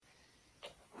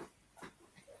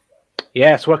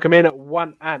Yes, welcome in at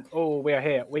one and all. We are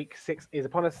here. Week 6 is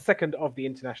upon us, second of the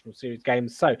International Series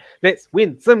games. So let's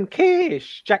win some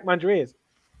cash. Jack, mind your ears.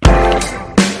 I've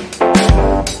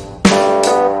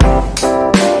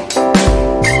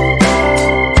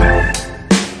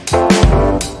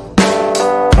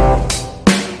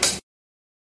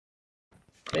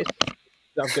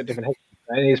got different headsets.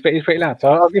 He's pretty loud, so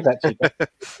I'll give that to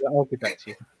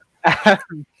you.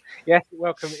 Yes,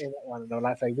 welcome in at one and all.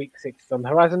 Like I say, week 6 is on the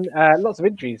horizon. Lots of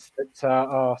injuries that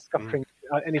are scuppering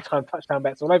anytime touchdown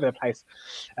bets all over the place.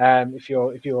 If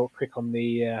you're quick on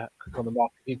the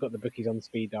mark, if you've got the bookies on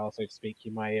speed dial, so to speak,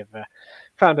 you may have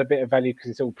found a bit of value because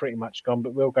it's all pretty much gone.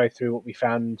 But we'll go through what we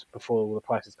found before all the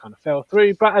prices kind of fell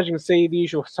through. But as you can see, the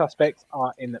usual suspects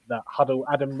are in the huddle.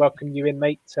 Adam, welcome you in,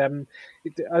 mate. I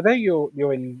know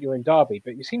you're in Derby,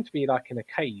 but you seem to be like in a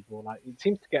cave, or like it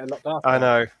seems to get a lot darker. I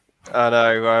know.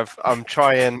 I'm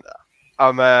trying.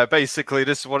 Basically,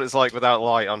 this is what it's like without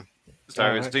light on,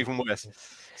 so it's even worse.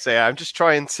 So yeah, I'm just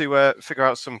trying to figure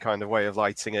out some kind of way of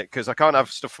lighting it because I can't have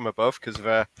stuff from above because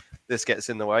this gets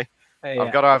in the way. Yeah.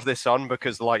 I've got to have this on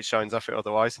because the light shines off it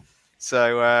otherwise.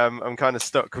 So I'm kind of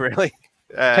stuck really.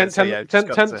 Turn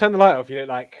the light off. You look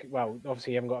like, well,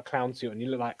 obviously you haven't got a clown suit on. You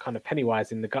look like kind of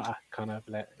Pennywise in the gutter, kind of.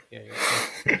 Yeah.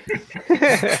 There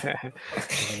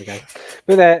we go.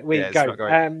 But there we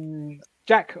go.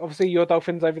 Jack, obviously your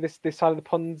Dolphins over this side of the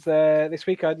ponds this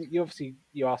week. You asked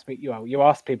me. You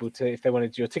asked people if they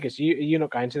wanted your tickets. Are you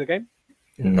not going to the game?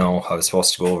 No, I was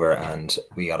supposed to go over, and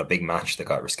we got a big match that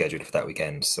got rescheduled for that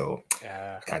weekend, so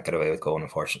I can't get away with going,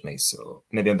 unfortunately. So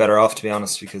maybe I'm better off, to be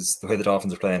honest, because the way the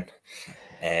Dolphins are playing.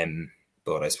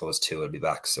 But I suppose Tua will be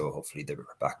back, so hopefully they're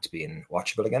back to being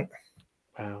watchable again.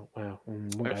 Wow.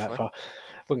 Wouldn't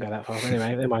go that far.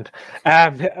 Anyway, never mind. I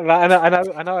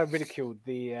know I ridiculed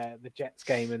the Jets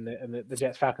game and the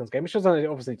Jets Falcons game, which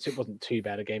obviously it wasn't too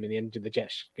bad a game in the end. The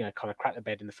Jets, kind of cracked the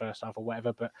bed in the first half or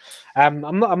whatever. But I'm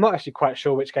not actually quite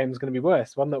sure which game is going to be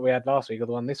worse, one that we had last week or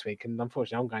the one this week. And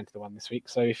unfortunately, I'm going to the one this week.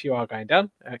 So if you are going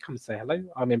down, come and say hello.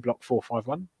 I'm in block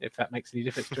 451. If that makes any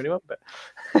difference to anyone, but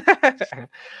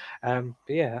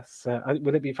yeah, that's,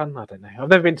 would it be fun? I don't know. I've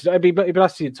never been to. It'd be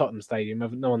nice to see Tottenham Stadium. I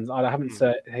haven't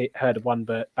heard of one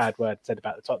bad word said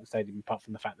about the Tottenham Stadium apart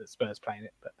from the fact that Spurs playing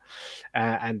it, but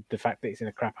and the fact that it's in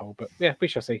a crap hole. But yeah, we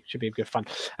shall see. Should be good fun.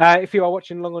 If you are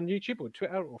watching along on YouTube or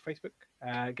Twitter or Facebook,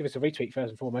 give us a retweet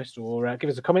first and foremost, or give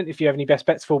us a comment if you have any best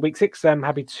bets for week 6. I'm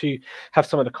happy to have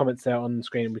some of the comments there on the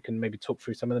screen, and we can maybe talk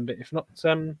through some of them. But if not,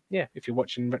 if you're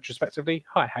watching retrospectively,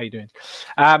 hi, how you doing?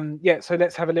 So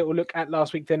let's have a little look at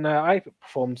last week. Then I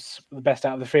performed the best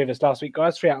out of the three of us last week,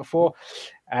 guys. 3 out of 4.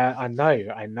 I know.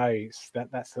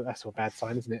 That's a bad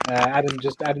sign, isn't it? Adam 2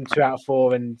 out of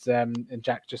 4, and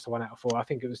Jack just 1 out of 4. I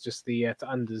think it was just the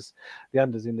unders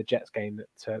in the Jets game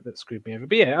that screwed me over.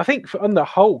 But yeah, I think on the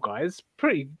whole, guys,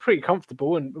 pretty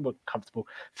comfortable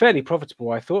fairly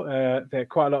profitable. I thought there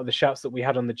quite a lot of the shouts that we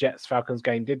had on the Jets Falcons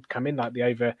game did come in, like the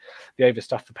over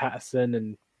stuff for Patterson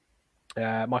and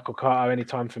Michael Carter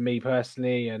anytime for me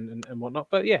personally and whatnot.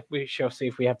 But yeah, we shall see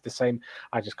if we have the same.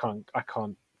 I can't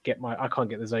get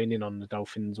the zone in on the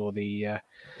Dolphins or the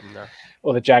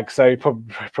Jags, so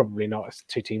probably not. It's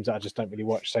two teams that I just don't really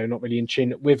watch, so not really in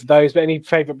tune with those. But any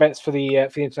favourite bets for the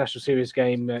International Series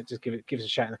game, just give us a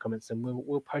shout in the comments and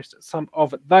we'll post some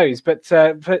of those. But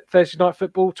Thursday night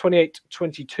football,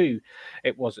 28-22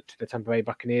 it was to the Tampa Bay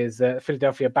Buccaneers.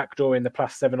 Philadelphia backdoor in the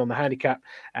 +7 on the handicap,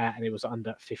 and it was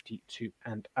under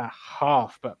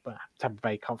 52.5, but Tampa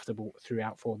Bay comfortable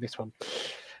throughout for this one.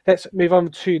 Let's move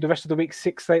on to the rest of the week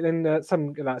 6. Then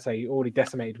some, like I say, already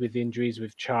decimated with injuries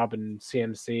with Chubb and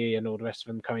CMC and all the rest of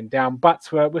them coming down. But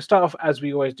we'll start off as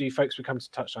we always do, folks. We come to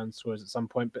touchdown scores at some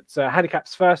point. But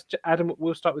handicaps first. Adam,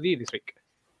 we'll start with you this week.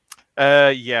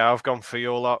 I've gone for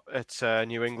your lot at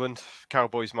New England.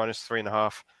 Cowboys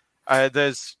 -3.5.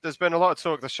 There's been a lot of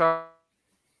talk.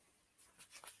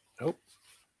 Oh,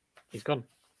 he's gone.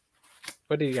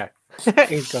 Where did he go?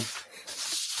 He's gone.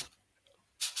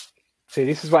 See,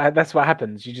 that's what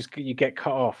happens. You get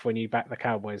cut off when you back the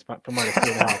Cowboys back for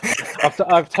 -3.5.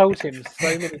 I've told him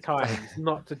so many times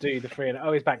not to do the 3.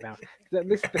 Oh, he's back now.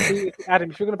 Adam,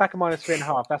 if you're going to back a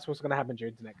 -3.5, that's what's going to happen to your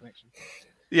internet connection.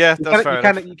 Yeah, that's fair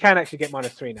enough. You can actually get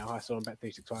 -3 now. I saw him bet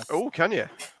 365. Oh, can you?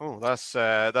 Oh, that's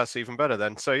even better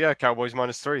then. So yeah, Cowboys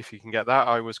 -3 if you can get that.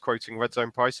 I was quoting red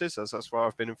zone prices as that's what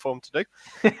I've been informed to do.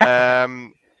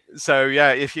 So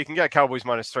yeah, if you can get Cowboys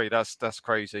 -3, that's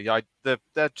crazy.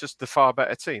 They're just the far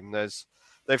better team.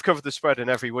 They've covered the spread in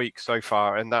every week so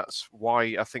far, and that's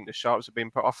why I think the sharps have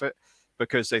been put off it,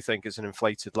 because they think it's an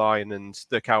inflated line, and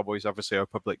the Cowboys obviously are a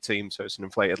public team, so it's an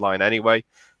inflated line anyway.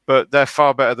 But they're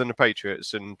far better than the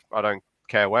Patriots, and I don't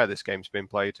care where this game's been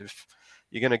played. If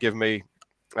you're going to give me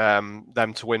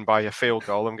them to win by a field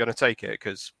goal, I'm going to take it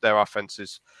because their offense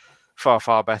is far,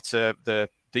 far better. The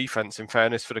defense, in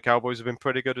fairness, for the Cowboys have been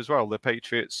pretty good as well. The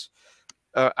Patriots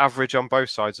average on both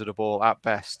sides of the ball at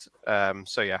best.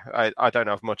 So yeah, I don't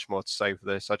have much more to say for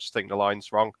this. I just think the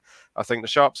line's wrong. I think the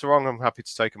sharps are wrong. I'm happy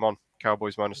to take them on.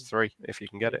 Cowboys -3 if you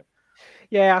can get it.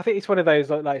 Yeah, I think it's one of those,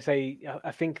 like I say,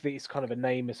 I think that it's kind of a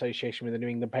name association with the New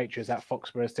England Patriots at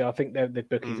Foxborough still. I think the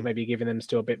bookies are maybe giving them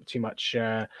still a bit too much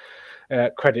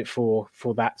credit for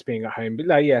that being at home. But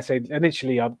so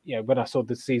initially, when I saw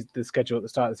the schedule at the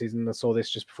start of the season, I saw this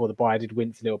just before the bye, I did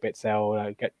wince a little bit,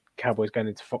 so get Cowboys going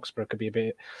into Foxborough could be a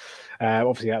bit.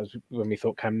 Obviously, that was when we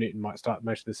thought Cam Newton might start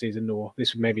most of the season, or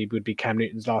this would be Cam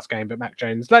Newton's last game. But Mac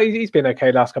Jones, he's been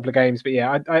okay last couple of games. But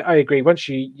yeah, I agree. Once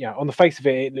on the face of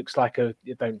it, it looks like a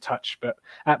don't touch. But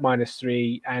at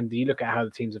 -3, and you look at how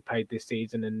the teams have played this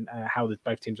season and how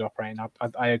both teams are operating,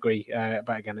 I agree.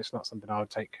 But again, it's not something I would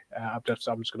take. I'm just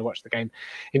going to watch the game,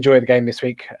 enjoy the game this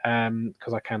week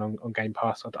because I can on Game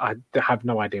Pass. I have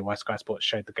no idea why Sky Sports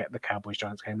showed the Cowboys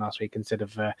Giants game last week instead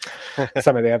of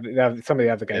some of the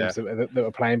other games that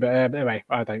were playing. But anyway,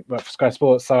 I don't work for Sky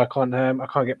Sports, so I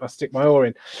can't stick my oar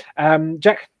in.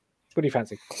 Jack, what do you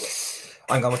fancy?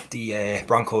 I'm going with the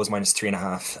Broncos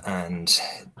 -3.5, and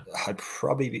I'd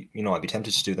probably I'd be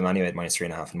tempted to do them anyway at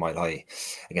 -3.5 in Mile High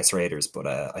against the Raiders, but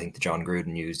I think the John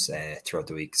Gruden news throughout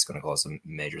the week is going to cause a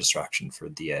major distraction for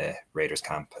the Raiders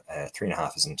camp.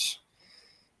 3.5 isn't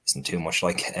too much.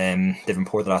 They've been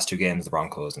poor the last 2 games, the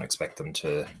Broncos, and I expect them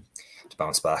to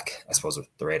bounce back. I suppose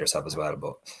the Raiders have as well,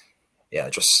 but yeah,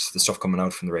 just the stuff coming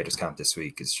out from the Raiders camp this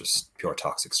week is just pure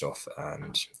toxic stuff,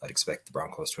 and I'd expect the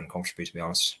Broncos to win comfortably, to be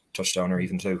honest. Touchdown or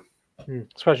even 2. I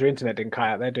suppose your internet didn't cut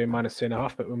out there doing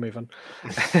 -2.5, but we'll move on.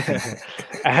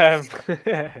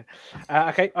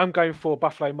 Okay, I'm going for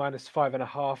Buffalo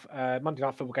 -5.5. Monday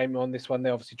Night Football game on this one.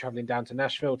 They're obviously traveling down to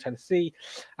Nashville, Tennessee.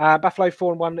 Buffalo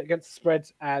 4-1 against the spread.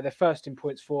 They're first in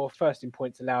points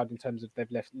allowed in terms of they've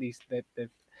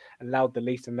allowed the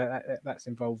least, and that's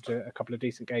involved a couple of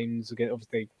decent games. Again,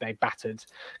 obviously they battered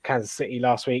Kansas City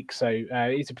last week, so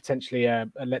it's potentially a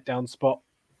letdown spot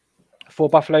for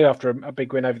Buffalo after a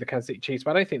big win over the Kansas City Chiefs.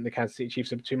 But I don't think the Kansas City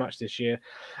Chiefs are too much this year.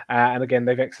 And again,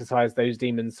 they've exercised those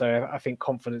demons, so I think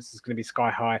confidence is going to be sky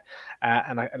high.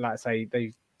 And like I say,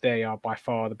 they are by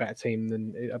far the better team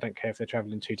than. I don't care if they're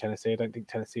traveling to Tennessee. I don't think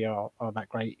Tennessee are that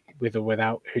great with or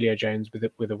without Julio Jones, with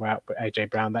or without AJ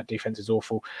Brown. That defense is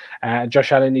awful. And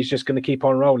Josh Allen is just going to keep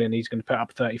on rolling. He's going to put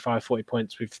up 35, 40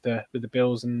 points with the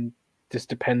Bills, and just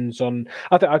depends on.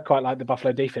 I think I quite like the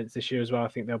Buffalo defense this year as well. I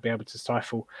think they'll be able to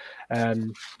stifle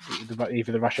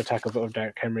either the rush attack of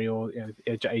Derrick Henry or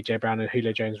AJ Brown and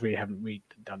Julio Jones. Haven't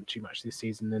done too much this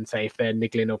season. And say if they're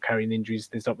niggling or carrying injuries,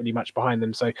 there's not really much behind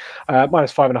them. So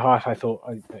 -5.5. I thought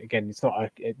again, it's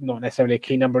not necessarily a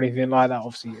key number or anything like that.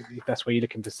 Obviously, if that's where you're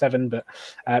looking for 7, but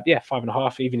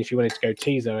 5.5. Even if you wanted to go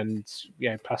teaser and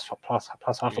plus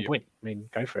half a point, I mean,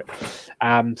 go for it.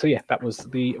 So yeah, that was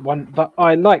the one that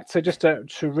I liked. So just to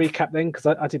recap then, because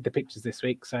I did the pictures this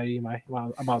week, so I might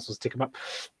as well stick them up.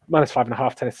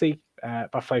 -5.5 Tennessee.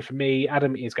 Buffalo for me.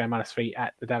 Adam is going -3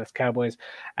 at the Dallas Cowboys,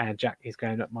 and Jack is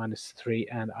going at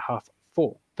 -3.5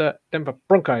 for the Denver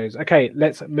Broncos. Okay,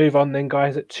 let's move on then,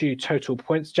 guys, to total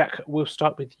points. Jack, we'll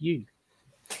start with you.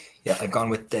 Yeah, I've gone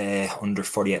with under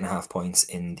 48.5 points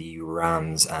in the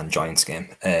Rams and Giants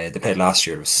game. They played last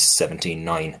year. It was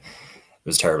 17-9. It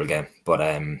was a terrible game, but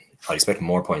I expect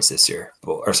more points this year.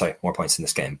 More points in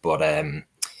this game. But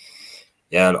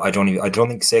yeah, I don't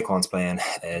think Saquon's playing.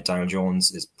 Daniel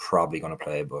Jones is probably going to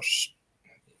play, but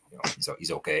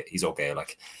he's okay. He's okay.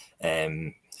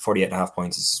 48.5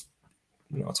 points is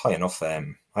it's high enough.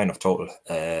 High enough total.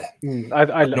 I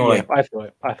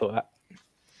thought that.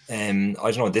 I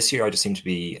don't know. This year, I just seem to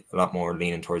be a lot more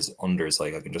leaning towards unders.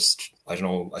 I don't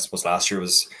know. I suppose last year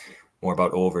was more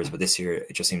about overs, but this year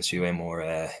it just seems to be way more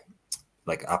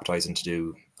appetizing to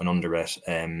do an under bet.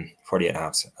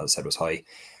 48.5, as I said, was high,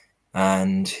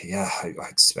 and yeah, I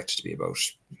expect it to be about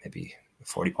maybe a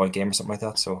 40-point game or something like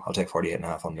that. So I'll take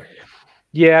 48.5 under.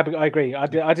 Yeah, but I agree. I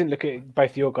didn't look at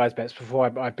both your guys' bets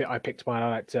before I picked mine.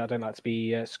 I don't like to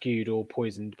be skewed or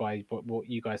poisoned by what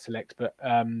you guys select. But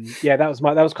yeah, that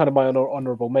was kind of my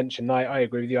honourable mention. I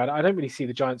agree with you. I don't really see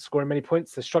the Giants scoring many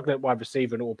points. They're struggling at wide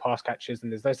receiver and all pass catchers, and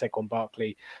there's no Saquon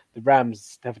Barkley. The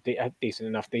Rams have a decent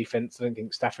enough defense. I don't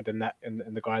think Stafford and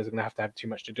the guys are going to have too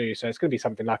much to do. So it's going to be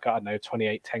something like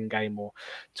 28-10 game or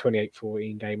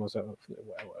 28-14 game or so,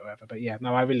 whatever. But yeah,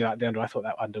 no, I really like the under. I thought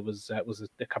that under was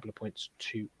a couple of points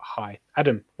too high.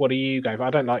 Adam, what are you going for? I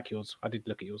don't like yours. I did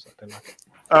look at yours. I don't like it.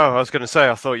 Oh, I was going to say,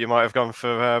 I thought you might have gone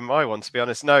for my one, to be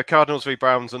honest. No, Cardinals v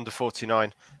Browns under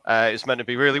 49. It's meant to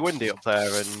be really windy up there,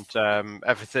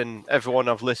 and everyone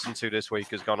I've listened to this week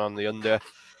has gone on the under.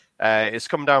 It's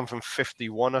come down from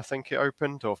 51, I think it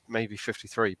opened, or maybe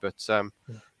 53. But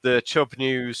the Chubb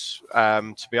news,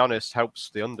 to be honest, helps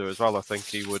the under as well. I think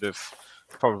he would have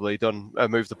probably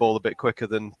moved the ball a bit quicker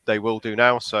than they will do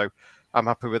now. So I'm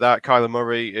happy with that. Kyler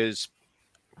Murray is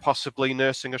possibly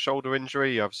nursing a shoulder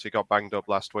injury. He obviously got banged up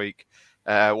last week.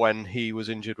 When he was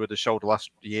injured with a shoulder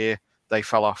last year, they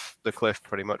fell off the cliff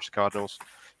pretty much, the Cardinals,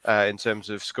 in terms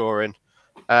of scoring.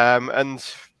 And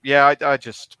yeah, I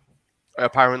just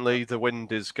apparently the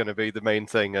wind is going to be the main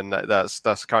thing, and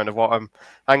that's kind of what I'm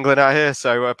angling at here.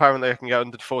 So apparently I can get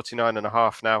under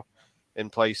 49.5 now in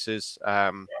places.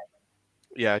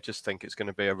 Yeah, I just think it's going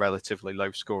to be a relatively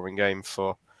low scoring game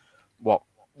for what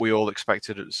we all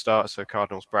expected at the start. So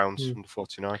Cardinals Browns under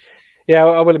 49. Yeah,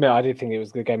 I will admit I did think it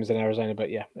was good games in Arizona, but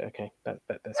yeah, okay,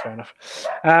 that's fair enough.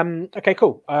 Okay,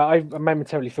 cool. I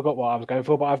momentarily forgot what I was going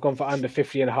for, but I've gone for under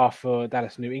 50.5 for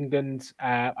Dallas, New England.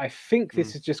 I think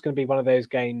this is just going to be one of those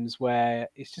games where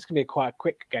it's just going to be quite a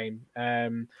quick game.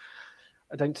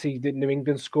 I don't see New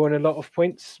England scoring a lot of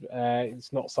points.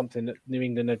 It's not something that New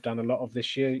England have done a lot of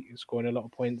this year, scoring a lot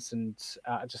of points. And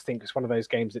I just think it's one of those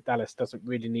games that Dallas doesn't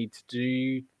really need to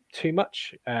do too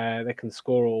much. They can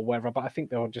score or whatever, but I think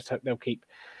they'll keep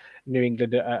New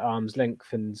England at arm's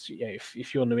length. And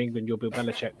if you're New England, you're Bill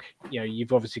Belichick.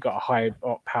 You've obviously got a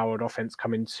high-powered offense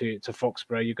coming to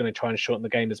Foxborough. You're going to try and shorten the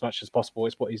game as much as possible.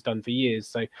 It's what he's done for years.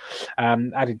 So,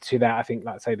 added to that, I think,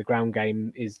 like I say, the ground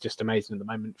game is just amazing at the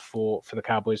moment for the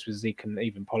Cowboys with Zeke and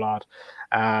even Pollard.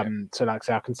 So, like I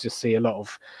say, I can just see a lot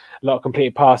of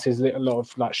completed passes, a lot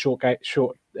of like short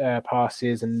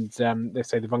passes, and let's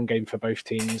say the run game for both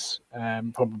teams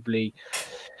probably.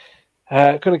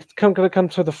 Going to come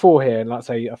to the fore here, and like I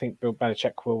say, I think Bill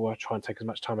Belichick will try and take as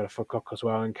much time out of the clock as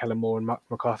well, and Kellen Moore and Mark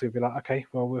McCarthy will be like, okay,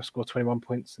 well, we'll score 21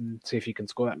 points and see if you can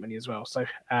score that many as well. So,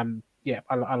 yeah,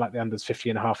 I like the unders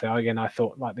 50.5 there. Again, I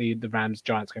thought like the Rams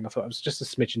Giants game, I thought it was just a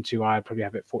smidgen too high. I'd probably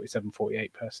have it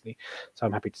 47-48 personally. So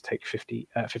I'm happy to take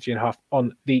 50.5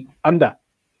 on the under.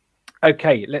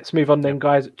 Okay, let's move on then,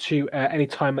 guys, to any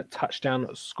time touchdown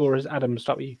scorers. Adam,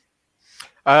 start with you.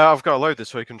 I've got a load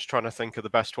this week. I'm just trying to think of the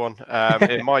best one.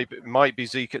 It might be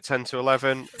Zeke at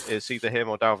 10-11. It's either him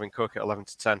or Dalvin Cook at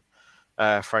 11-10.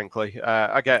 Frankly,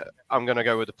 I'm going to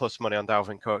go with the plus money on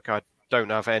Dalvin Cook. I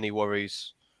don't have any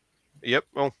worries. Yep,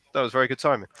 well, that was very good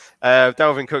timing.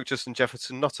 Dalvin Cook, Justin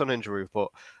Jefferson, not on injury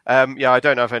report. I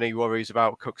don't have any worries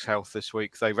about Cook's health this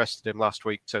week. They rested him last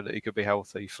week so that he could be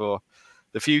healthy for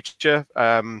the future.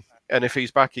 And if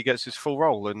he's back, he gets his full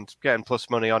role. And getting plus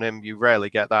money on him, you rarely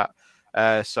get that.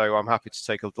 So I'm happy to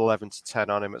take 11-10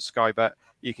 on him at Sky Bet.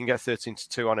 You can get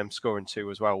 13-2 on him scoring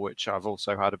 2 as well, which I've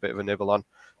also had a bit of a nibble on.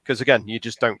 Because again, you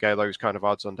just don't get those kind of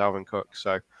odds on Dalvin Cook.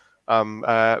 So I'm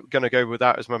going to go with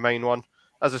that as my main one.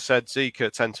 As I said, Zeke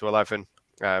at 10-11.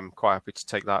 Quite happy to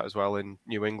take that as well in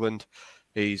New England.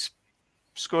 He's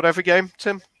scored every game,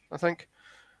 Tim, I think.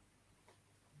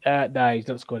 No, he's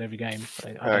not scored every game.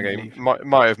 Okay,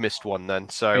 might have missed one then.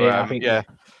 So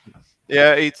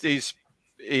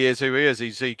he is who he is.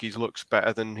 Zeke looks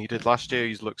better than he did last year.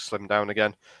 He's looked slimmed down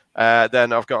again.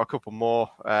 Then I've got a couple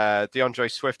more. DeAndre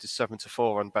Swift is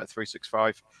 7-4 on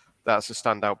Bet365. That's a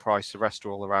standout price. The rest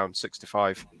are all around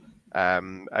 65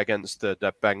 against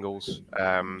the Bengals.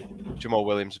 Jamal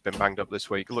Williams has been banged up this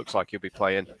week. It looks like he'll be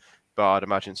playing, but I'd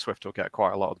imagine Swift will get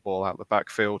quite a lot of the ball out of the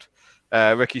backfield.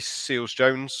 Ricky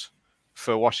Seals-Jones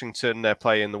for Washington. They're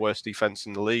playing the worst defense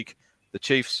in the league, the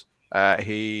Chiefs.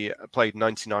 He played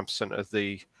 99% of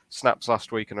the snaps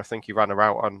last week, and I think he ran a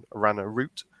route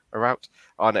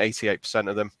on 88%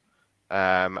 of them.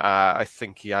 I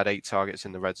think he had 8 targets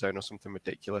in the red zone or something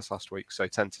ridiculous last week, so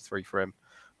 10-3 for him.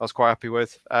 I was quite happy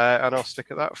with, and I'll stick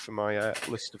at that for my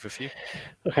list of a few.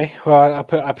 Okay, well, I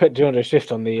put DeAndre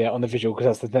Swift on the visual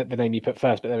because that's the name you put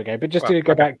first. But there we go. But just to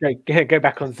go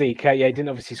back on Zeke. Yeah, he didn't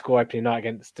obviously score opening night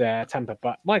against Tampa,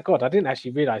 but my God, I didn't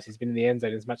actually realize he's been in the end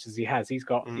zone as much as he has. He's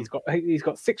got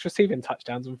 6 receiving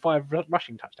touchdowns and 5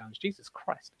 rushing touchdowns. Jesus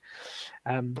Christ.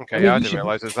 I didn't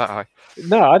realize it was that high.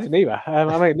 No, I didn't either.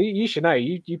 I mean, you should know.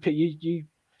 You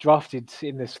drafted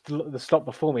in the slot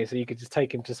before me, so you could just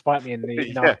take him to spite me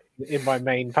in my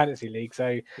main fantasy league. So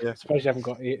I suppose you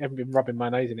haven't been rubbing my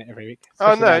nose in it every week.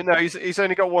 No, he's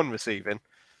only got 1 receiving.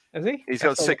 Has he? He's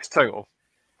got 6 total.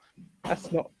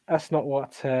 That's not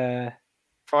what.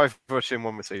 5 rushing,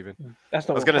 1 receiving. That's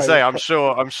not. I was going to say, I'm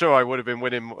sure I would have been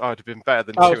winning. I'd have been better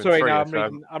than 2 and 3.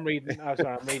 No, I'm reading. Oh,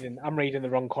 sorry, I'm reading the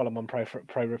wrong column on Pro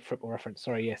Football Reference.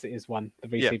 Sorry, yes, it is 1. The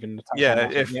receiving. Yeah,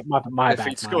 if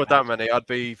he'd scored that many, I'd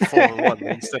be 4 and 1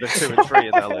 instead of 2 and 3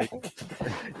 in that league.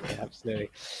 Yeah, absolutely.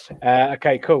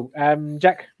 Okay, cool.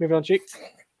 Jack, moving on to you.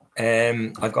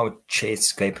 I've gone with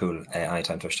Chase Claypool,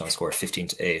 anytime touchdown score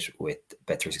 15-8 with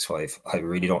Bet365. I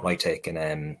really don't like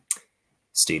taking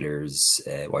Steelers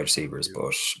wide receivers,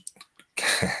 but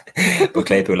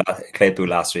Claypool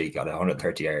last week got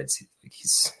 130 yards.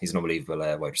 He's an unbelievable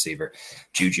wide receiver.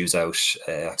 Juju's out.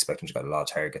 I expect him to get a lot of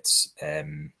targets.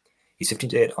 He's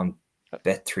 15-8 on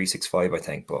Bet365, I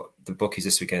think, but the bookies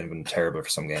this weekend have been terrible for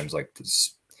some games.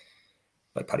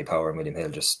 Like Paddy Power and William Hill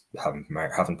just haven't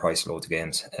priced loads of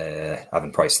games.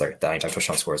 Haven't priced the anytime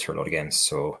touchdown scores for a lot of games.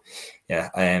 So yeah,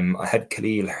 I had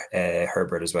Khalil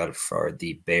Herbert as well for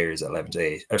the Bears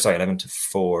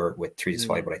 11-4 with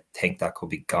 3-5, but I think that could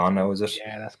be gone now. Is it?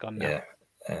 Yeah, that's gone now.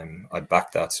 Yeah, I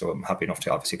backed that, so I'm happy enough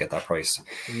to obviously get that price.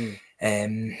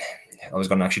 I was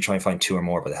going to actually try and find 2 or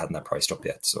more, but they hadn't that priced up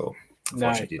yet, so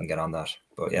unfortunately didn't get on that.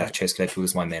 But yeah, Chase Claypool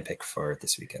is my main pick for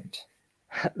this weekend.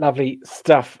 Lovely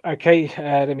stuff. Okay,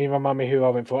 let me remind me who I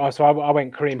went for. So I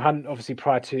went Kareem Hunt, obviously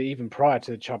prior to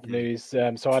the Chubb news.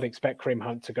 So I'd expect Kareem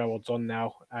Hunt to go odds on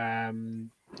now.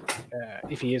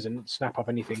 If he isn't, snap up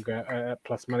anything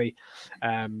plus money.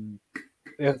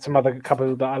 Some other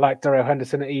couple that I like, Darrell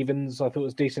Henderson at evens. I thought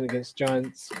was decent against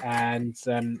Giants, and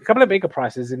a couple of bigger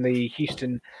prices in the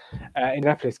Houston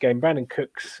Indianapolis game. Brandon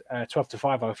Cooks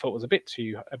 12-5. I thought was a bit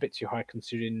too high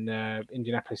considering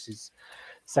Indianapolis's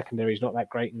secondary is not that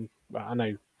great, and I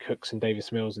know Cooks and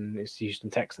Davis Mills and it's Houston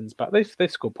Texans, but they've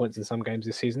scored points in some games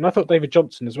this season. I thought David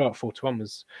Johnson as well at 4-1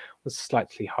 was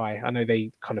slightly high. I know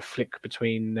they kind of flick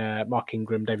between Mark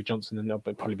Ingram, David Johnson, and it'll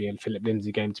probably be a Philip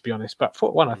Lindsay game to be honest. But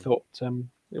 4-1, I thought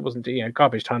it wasn't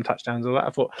garbage time touchdowns or that. I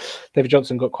thought David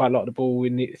Johnson got quite a lot of the ball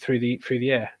through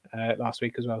the air last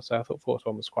week as well, so I thought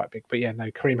 4-1 was quite big. But yeah, no,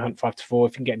 Kareem Hunt 5-4.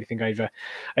 If you can get anything over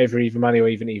even money or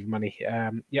even money,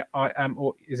 yeah, I am.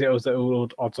 Or is it all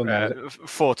odds on there?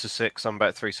 4-6 on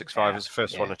Bet365 is the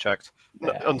first one I checked.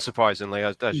 Yeah.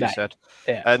 Unsurprisingly, as you said,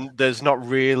 and there's not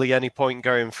really any point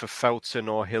going for Felton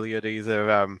or Hilliard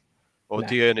either, or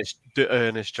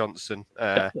D'Ernest Johnson.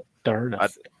 I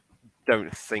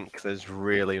don't think there's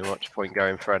really much point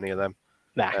going for any of them.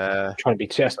 Trying to be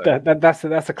just that's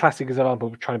a classic example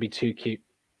of trying to be too cute.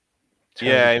 To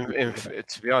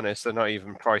be honest, they're not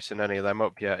even pricing any of them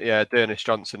up yet. Yeah, D'Ernest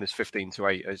Johnson is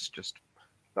 15-8. It's just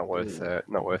not worth the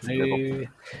nibble.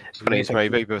 Please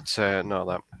maybe, but not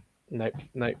that.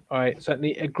 No. I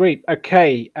certainly agree.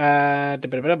 Okay, where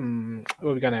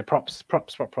are we going now? Props.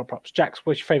 Jax,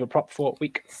 what's your favourite prop for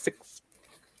week 6?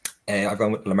 I've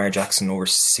gone with Lamar Jackson over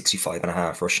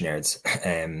 65.5 rushing yards.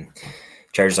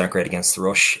 Chargers aren't great against the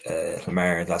rush.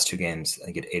 Lamar, the last 2 games, I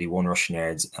think he had 81 rushing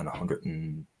yards and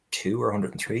 102 or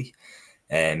 103.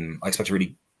 I expect a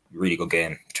really, really good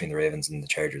game between the Ravens and the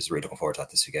Chargers. Really looking forward to that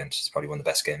this weekend. It's probably one of the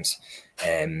best games.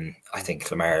 I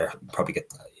think Lamar probably get,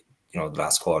 the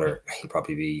last quarter, he'll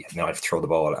probably be, I'd throw the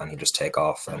ball and he'll just take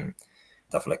off, and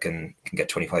that fella can get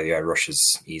 25-yard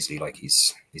rushes easily. Like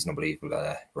he's an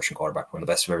unbelievable rushing quarterback, one of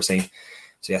the best we've ever seen.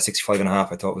 So yeah, 65.5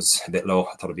 I thought was a bit low.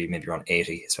 I thought it'd be maybe around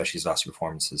 80, especially his last 2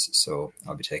 performances. So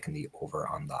I'll be taking the over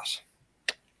on that.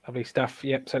 Lovely stuff.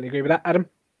 Yep, certainly agree with that. Adam?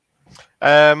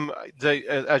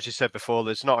 As you said before,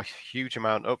 there's not a huge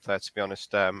amount up there, to be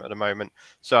honest, at the moment.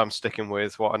 So I'm sticking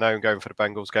with what I know and going for the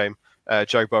Bengals game.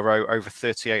 Joe Burrow over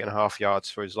 38.5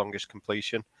 yards for his longest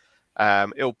completion.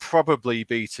 It'll probably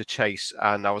be to Chase,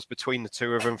 and I was between the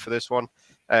 2 of them for this one.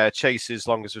 Chase's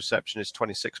longest reception is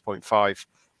 26.5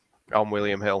 on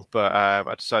William Hill, but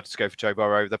I decided to go for Joe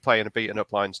Burrow. They're playing a beaten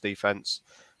up Lions defense.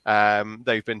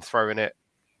 They've been throwing it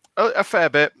a fair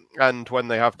bit, and when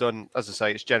they have done, as I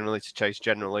say, it's generally to Chase,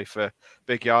 generally for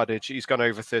big yardage. He's gone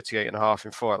over 38.5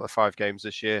 in 4 out of the 5 games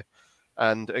this year,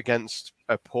 and against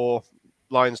a poor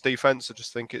Lions defense, I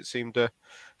just think it seemed a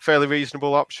fairly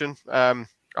reasonable option.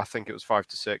 I think it was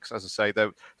 5-6. As I say,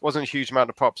 there wasn't a huge amount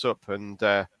of props up, and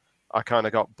I kind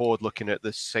of got bored looking at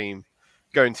this team,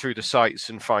 going through the sites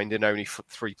and finding only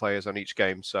 3 players on each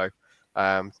game. So,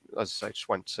 as I say, just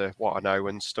went to what I know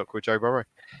and stuck with Joe Burrow.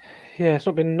 Yeah, it's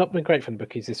not been great for the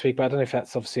bookies this week, but I don't know if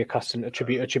that's obviously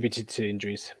attributed to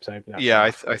injuries. So yeah,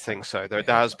 I think so. There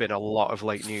has been a lot of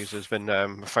late news. There's been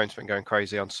my phone's been going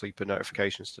crazy on sleeper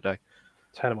notifications today.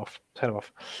 Turn them off.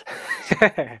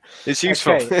 It's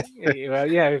useful. Okay.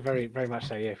 Well, yeah, very, very much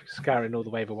so. Yeah, scouring all the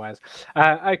waiver wires.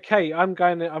 Okay, I'm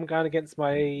going against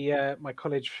my my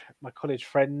college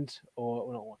friend, or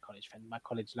well, not my college friend, my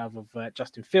college love of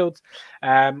Justin Fields.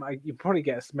 You probably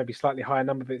get maybe slightly higher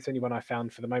number, but it's only one I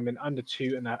found for the moment. Under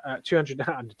 200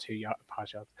 under 2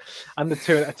 pass yards, under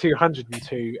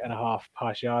 202.5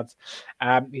 pass yards.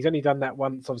 He's only done that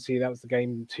once. Obviously, that was the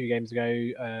game 2 games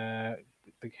ago.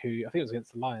 Who I think it was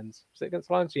against the Lions. Was it against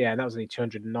the Lions? Yeah, and that was only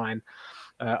 209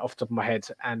 off the top of my head.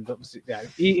 And obviously, yeah,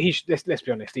 let's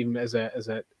be honest, even as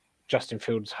a Justin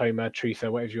Fields homer,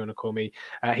 truther, whatever you want to call me,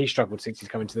 he struggled since he's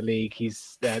come into the league.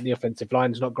 He's the offensive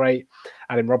line's not great.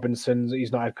 Allen Robinson,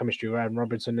 he's not had chemistry with Allen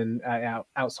Robinson, and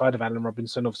outside of Allen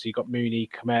Robinson, obviously you've got Mooney,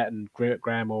 Komet, and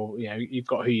Graham, or you've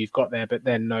got who you've got there, but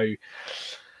they're no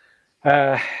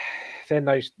Hall of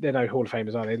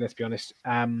Famers, are they? Let's be honest.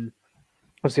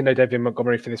 Obviously, no David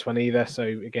Montgomery for this one either. So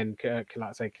again, like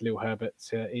I say, Khalil Herbert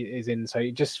is in. So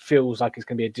it just feels like it's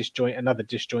going to be another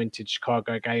disjointed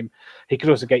Chicago game. He could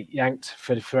also get yanked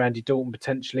for Andy Dalton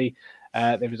potentially.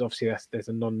 There is obviously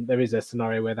there is a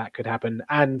scenario where that could happen,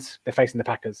 and they're facing the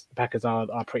Packers. The Packers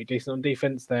are pretty decent on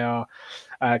defense. They are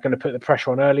going to put the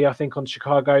pressure on early, I think, on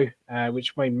Chicago,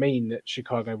 which may mean that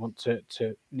Chicago want to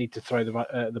need to throw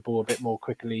the ball a bit more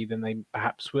quickly than they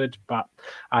perhaps would. But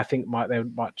I think they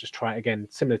might just try again,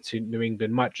 similar to New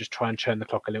England, might just try and churn the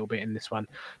clock a little bit in this one,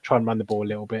 try and run the ball a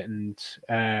little bit, and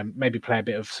maybe play a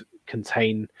bit of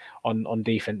contain on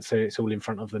defense, so it's all in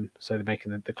front of them, so they're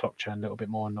making the clock churn a little bit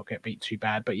more and not get beat too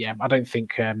bad. But yeah, I don't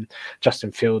think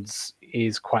Justin Fields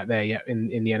is quite there yet in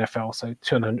the NFL. So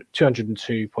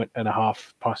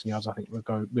 202.5 passing yards, I think we'll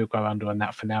go under on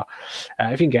that for now.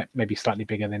 If you can get maybe slightly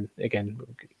bigger, then again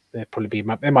there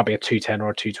might be a 210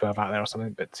 or a 212 out there or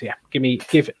something. But yeah, give me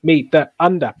the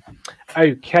under.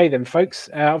 Okay then, folks.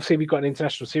 Obviously we've got an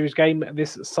international series game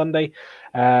this Sunday.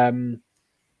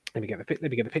 Let me get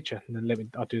the picture, and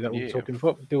then I'll do that all the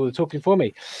talking for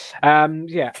me.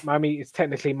 Miami. It's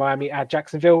technically Miami at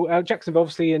Jacksonville. Jacksonville,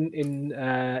 obviously in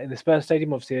the Spurs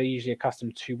Stadium. Obviously, they're usually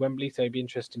accustomed to Wembley, so it'd be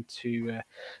interesting to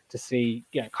see,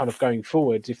 kind of going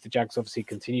forward, if the Jags obviously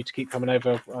continue to keep coming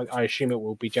over. I assume it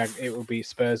will be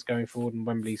Spurs going forward, and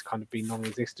Wembley's kind of been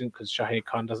non-existent because Shahid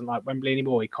Khan doesn't like Wembley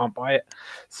anymore. He can't buy it.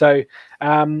 So,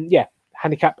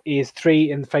 handicap is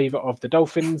 3 in favour of the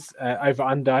Dolphins. Over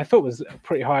under, I thought was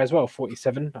pretty high as well,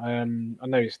 47. I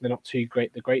know they're not the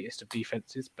greatest of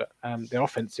defenses, but the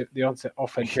offensive talent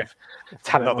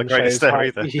not the greatest there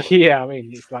either. Yeah, I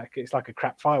mean it's like a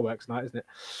crap fireworks night, isn't it?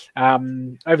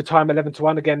 Overtime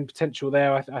 11-1 again, potential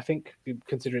there. I think,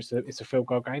 consider it's a field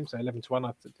goal game, so 11-1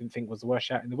 I didn't think was the worst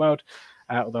shot in the world.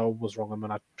 Although I was wrong when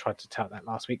I tried to tout that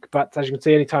last week. But as you can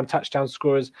see, anytime touchdown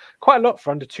scorers, quite a lot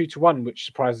for under 2-1, which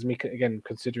surprises me again,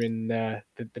 considering the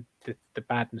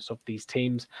badness of these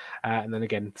teams. And then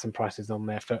again, some prices on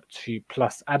there for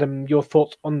 2+. Adam, your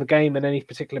thoughts on the game and any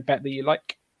particular bet that you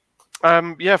like?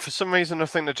 For some reason I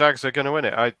think the Jags are going to win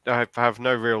it. I have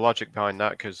no real logic behind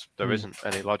that because there isn't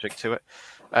any logic to it.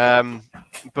 But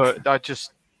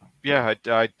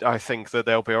I think that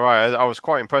they'll be all right. I was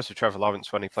quite impressed with Trevor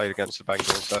Lawrence when he played against the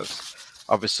Bengals. That's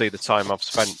obviously the time I've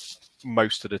spent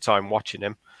most of the time watching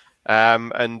him.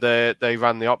 And they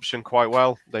ran the option quite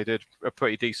well. They did a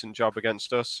pretty decent job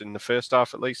against us in the first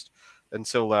half, at least,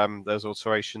 until there's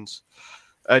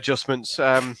adjustments.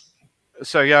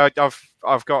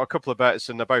 I've got a couple of bets,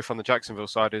 and they're both on the Jacksonville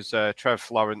side. Is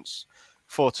Trev Lawrence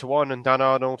 4-1 and Dan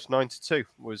Arnold 9-2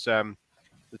 was the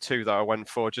two that I went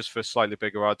for, just for slightly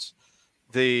bigger odds.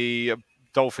 The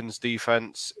Dolphins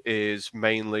defense is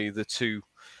mainly the two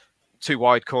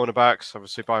wide cornerbacks.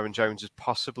 Obviously, Byron Jones is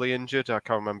possibly injured. I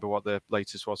can't remember what the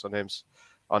latest was on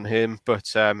him, but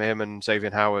him and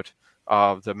Xavier Howard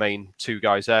are the main two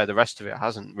guys there. The rest of it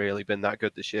hasn't really been that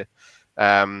good this year.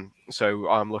 So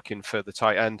I'm looking for the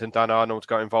tight end, and Dan Arnold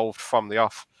got involved from the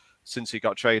off since he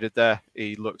got traded there.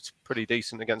 He looked pretty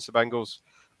decent against the Bengals.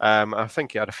 I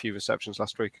think he had a few receptions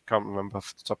last week. I can't remember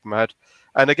off the top of my head.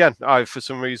 And again, for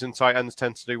some reason, tight ends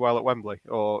tend to do well at Wembley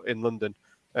or in London,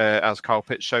 as Kyle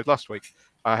Pitts showed last week.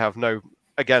 I have no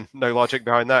logic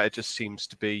behind that. It just seems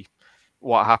to be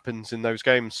what happens in those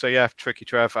games. So yeah, Tricky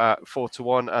Trev at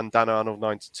 4-1 and Dan Arnold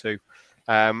 9-2.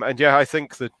 I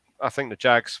think the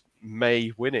Jags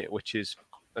may win it, which is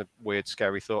a weird,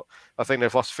 scary thought. I think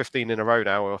they've lost 15 in a row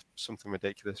now, or something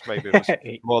ridiculous. Maybe it was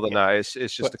more than that.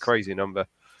 It's just a crazy number.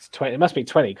 It's 20. It must be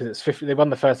 20 because it's 50. They won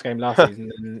the first game last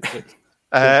season.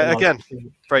 And again,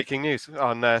 breaking news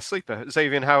on Sleeper: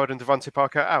 Xavier Howard and Devontae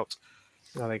Parker out.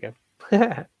 Oh, there you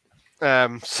go.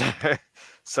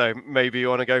 So maybe you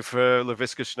want to go for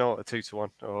Laviska Shenault at 2-1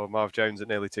 or Marv Jones at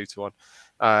nearly 2-1.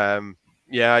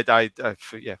 Yeah,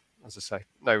 yeah, as I say,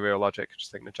 no real logic. I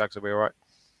just think the Jags will be all right.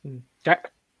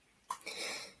 Jack?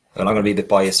 Well, I'm going to be a bit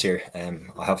biased here. I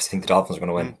obviously think the Dolphins are going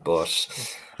to win,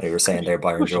 but you were saying there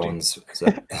Byron Jones is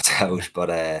out. But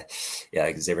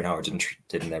yeah, Xavier Howard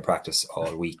didn't practice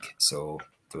all week, so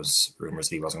there was rumours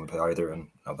that he wasn't going to play either, and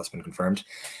now that's been confirmed.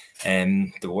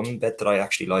 The one bet that I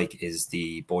actually like is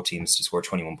the both teams to score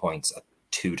 21 points at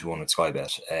 2-1 with Sky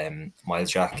Bet.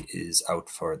 Miles Jack is out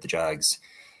for the Jags.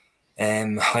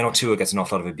 I know Tua gets an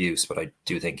awful lot of abuse, but I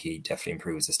do think he definitely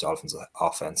improves this Dolphins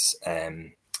offense.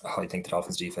 I think the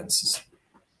Dolphins defense is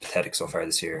pathetic so far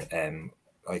this year. I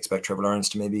expect Trevor Lawrence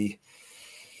to to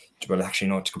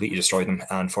completely destroy them.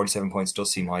 And 47 points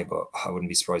does seem high, but I wouldn't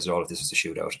be surprised at all if this was a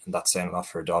shootout. And that's saying a lot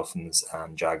for a Dolphins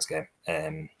and Jags game.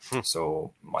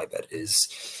 So my bet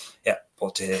is,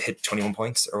 both to hit 21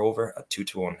 points or over at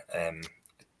 2-1. I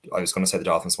was going to say the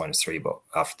Dolphins -3, but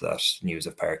after that news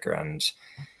of Parker and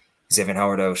Xavier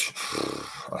Howard out,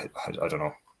 I don't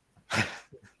know.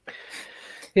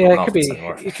 Yeah,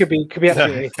 it could be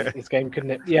absolutely this game,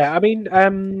 couldn't it? Yeah, I mean,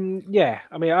 I'm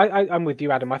with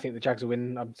you, Adam. I think the Jags will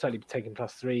win. I'm certainly taking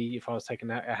 +3 if I was taking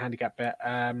a handicap bet.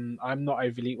 I'm not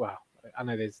overly I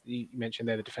know you mentioned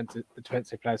there the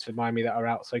defensive players for Miami that are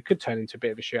out, so it could turn into a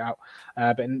bit of a shootout.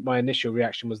 But my initial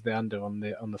reaction was the under on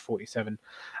the 47.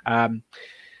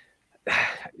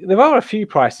 There are a few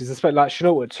prices, especially like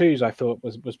Shenault at 2s. I thought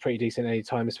was pretty decent any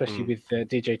time, especially with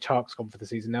DJ Chark's gone for the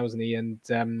season now, wasn't he? And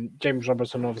James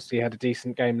Robinson obviously had a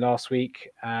decent game last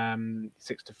week.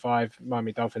 6-5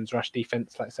 Miami Dolphins rush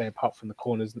defense, like I say, apart from the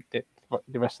corners,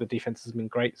 the rest of the defense has been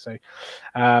great. So,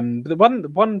 the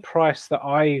one price that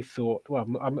I thought, well,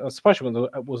 I'm surprised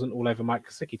it wasn't all over Mike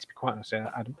Gesicki, to be quite honest,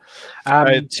 Adam.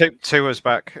 Tua's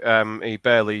back.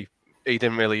 He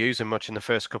didn't really use him much in the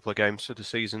first couple of games of the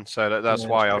season, so that's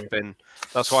why I've gone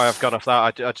off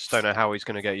that. I just don't know how he's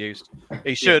going to get used.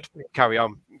 He should carry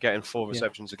on getting 4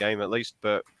 receptions a game at least,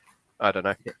 but I don't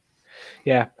know.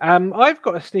 Yeah, I've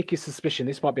got a sneaky suspicion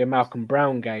this might be a Malcolm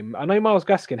Brown game. I know Myles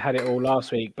Gaskin had it all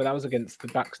last week, but that was against the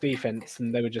Bucs defense,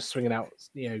 and they were just swinging out,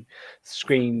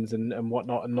 screens and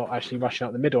whatnot, and not actually rushing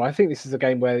up the middle. I think this is a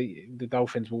game where the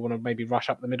Dolphins will want to maybe rush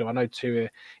up the middle. I know Tua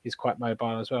is quite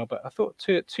mobile as well, but I thought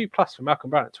 2+ for Malcolm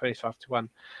Brown at 25-1.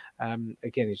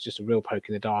 Again, it's just a real poke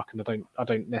in the dark, and I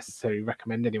don't necessarily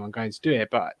recommend anyone going to do it,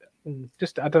 but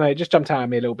I don't know, it just jumped out at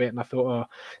me a little bit, and I thought,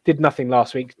 did nothing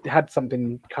last week, had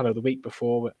something kind of the week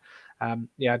before, but I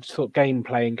just thought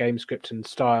gameplay and game script and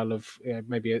style of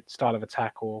maybe a style of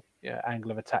attack or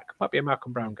angle of attack might be a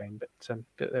Malcolm Brown game, but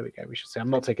there we go. We should say I'm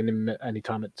not taking him at any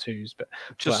time at 2s, but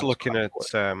just looking at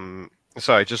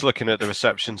the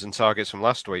receptions and targets from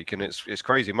last week, and it's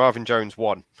crazy. Marvin Jones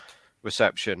 1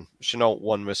 reception, Shenault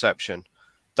 1 reception,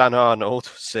 Dan Arnold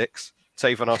 6.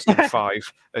 Tavon Austin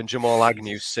 5 and Jamal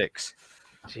Agnew 6.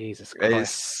 Jesus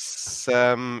Christ!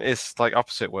 It's like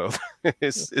opposite world.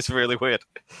 it's really weird.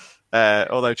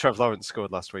 Although Trevor Lawrence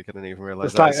scored last week, I didn't even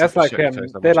realize they're like the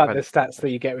stats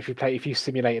that you get if you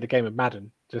simulated a game of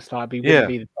Madden. Just like it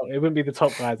wouldn't be the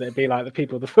top guys. It'd be like the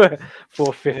people the 4th,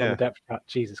 5th on the depth chart.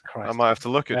 Jesus Christ! I might have to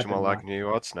look at Jamal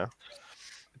Agnew odds now.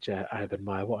 Urban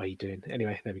Meyer, what are you doing?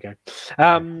 Anyway, there we go.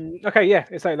 Okay, yeah.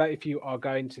 It's like if you are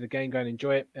going to the game, go and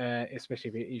enjoy it. Especially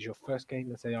if it is your first game.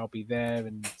 Let's say I'll be there,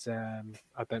 and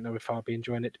I don't know if I'll be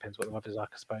enjoying it. Depends what the weather's like,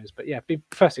 I suppose. But yeah, be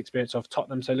first experience of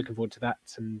Tottenham. So looking forward to that.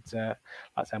 And like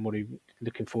I say, I'm already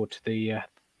looking forward to the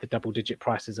double-digit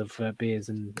prices of beers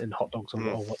and hot dogs and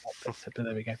whatnot. But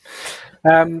there we go.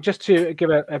 Just to give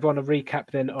everyone a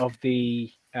recap then of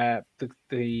the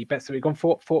bets that we've gone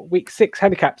for week 6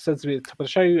 handicaps. As we top of the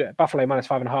show, Buffalo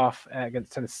 -5.5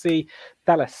 against Tennessee,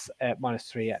 Dallas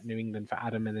 -3 at New England for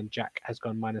Adam, and then Jack has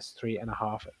gone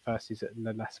 -3.5 versus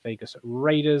the Las Vegas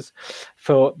Raiders.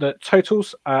 For the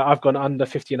totals, I've gone under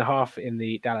 50.5 in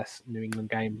the Dallas New England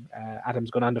game.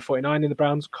 Adam's gone under 49 in the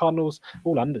Browns Cardinals.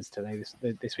 All unders today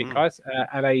this week, guys.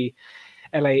 LA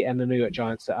and the New York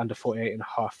Giants are under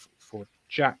 48.5 for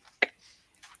Jack.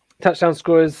 Touchdown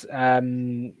scorers,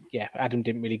 Adam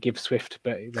didn't really give Swift,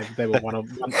 but they were one of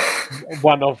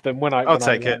them. I'll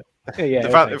take it.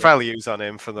 The values on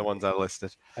him for the ones I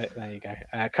listed. There you go.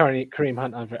 Currently, Kareem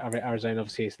Hunt over Arizona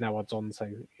obviously is now odds on, so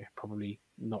probably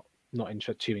not not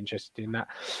too interested in that.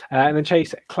 And then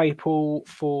Chase Claypool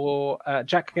for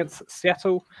Jack against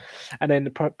Seattle. And then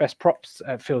the best props,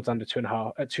 Fields under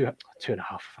 2.5.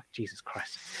 2.5. Jesus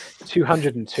Christ.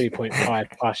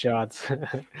 202.5 pass yards.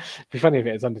 It'd be funny if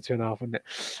it was under 2.5, wouldn't it?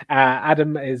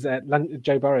 Adam is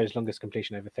Joe Burrow's longest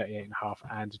completion over 38.5.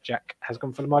 And Jack has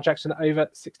gone for Lamar Jackson over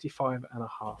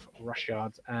 65.5 rush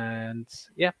yards. And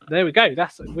yeah, there we go.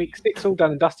 That's week 6 all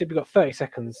done and dusted. We've got 30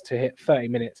 seconds to hit 30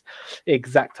 minutes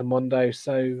exactamundo.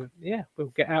 So yeah, we'll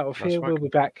get out of here. We'll be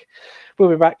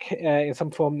back in some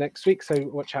form next week. So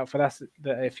watch out for that.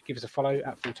 If you give us a follow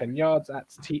at Full 10 Yards at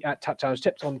Touchdowns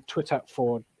Tips on Twitter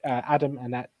for Adam,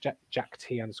 and at Jack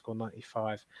T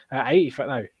 _95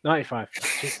 95.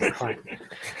 Jesus Christ.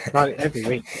 Every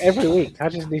week. I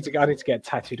need to get it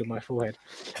tattooed on my forehead.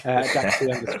 Jack T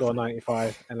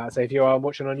 _95. And like I say, if you are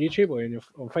watching on YouTube or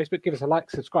on Facebook, give us a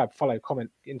like, subscribe, follow, comment,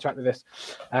 interact with us.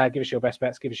 Give us your best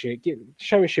bets.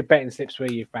 Show us your betting slips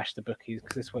where you've bashed the bookies,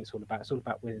 because this is what it's all about. It's all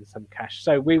about winning some cash.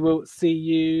 So we'll see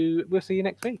you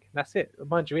next week. That's it.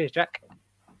 Mind your ears, Jack.